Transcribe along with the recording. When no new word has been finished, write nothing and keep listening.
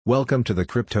Welcome to the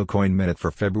Crypto Coin Minute for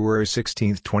February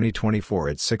 16, 2024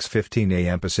 at 6:15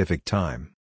 a.m. Pacific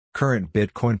Time. Current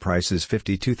Bitcoin price is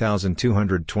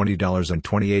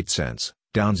 $52,220.28,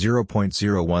 down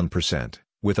 0.01%,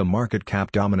 with a market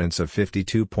cap dominance of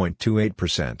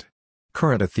 52.28%.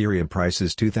 Current Ethereum price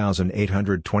is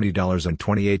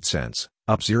 $2,820.28,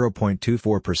 up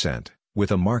 0.24%,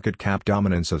 with a market cap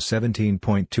dominance of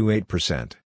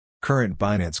 17.28%. Current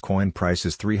Binance Coin price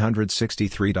is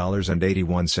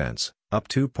 $363.81, up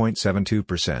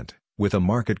 2.72%, with a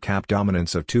market cap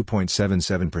dominance of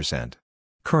 2.77%.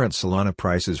 Current Solana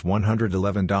price is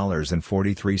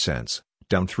 $111.43,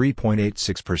 down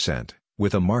 3.86%,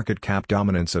 with a market cap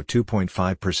dominance of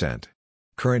 2.5%.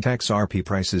 Current XRP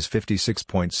price is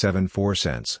 56.74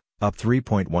 cents, up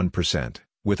 3.1%,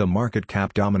 with a market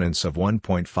cap dominance of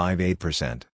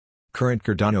 1.58%. Current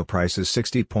Cardano price is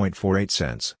 60.48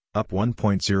 cents, up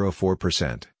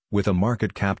 1.04%, with a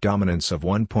market cap dominance of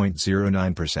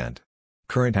 1.09%.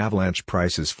 Current Avalanche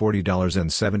price is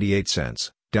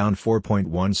 $40.78, down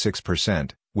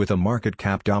 4.16%, with a market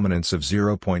cap dominance of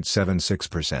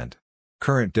 0.76%.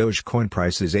 Current Dogecoin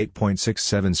price is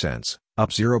 8.67 cents, up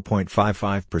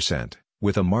 0.55%,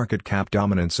 with a market cap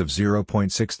dominance of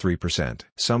 0.63%.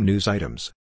 Some news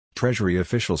items. Treasury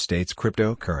official states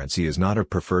cryptocurrency is not a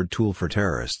preferred tool for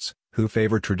terrorists, who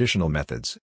favor traditional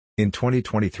methods. In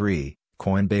 2023,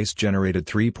 Coinbase generated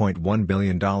 $3.1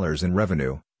 billion in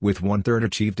revenue, with one-third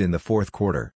achieved in the fourth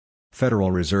quarter.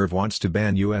 Federal Reserve wants to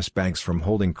ban U.S. banks from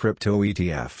holding crypto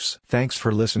ETFs. Thanks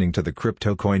for listening to the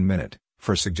Crypto Coin Minute.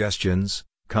 For suggestions,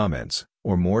 comments,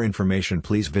 or more information,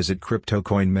 please visit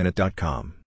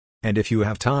CryptoCoinMinute.com. And if you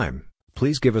have time,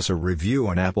 please give us a review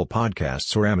on Apple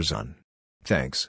Podcasts or Amazon. Thanks.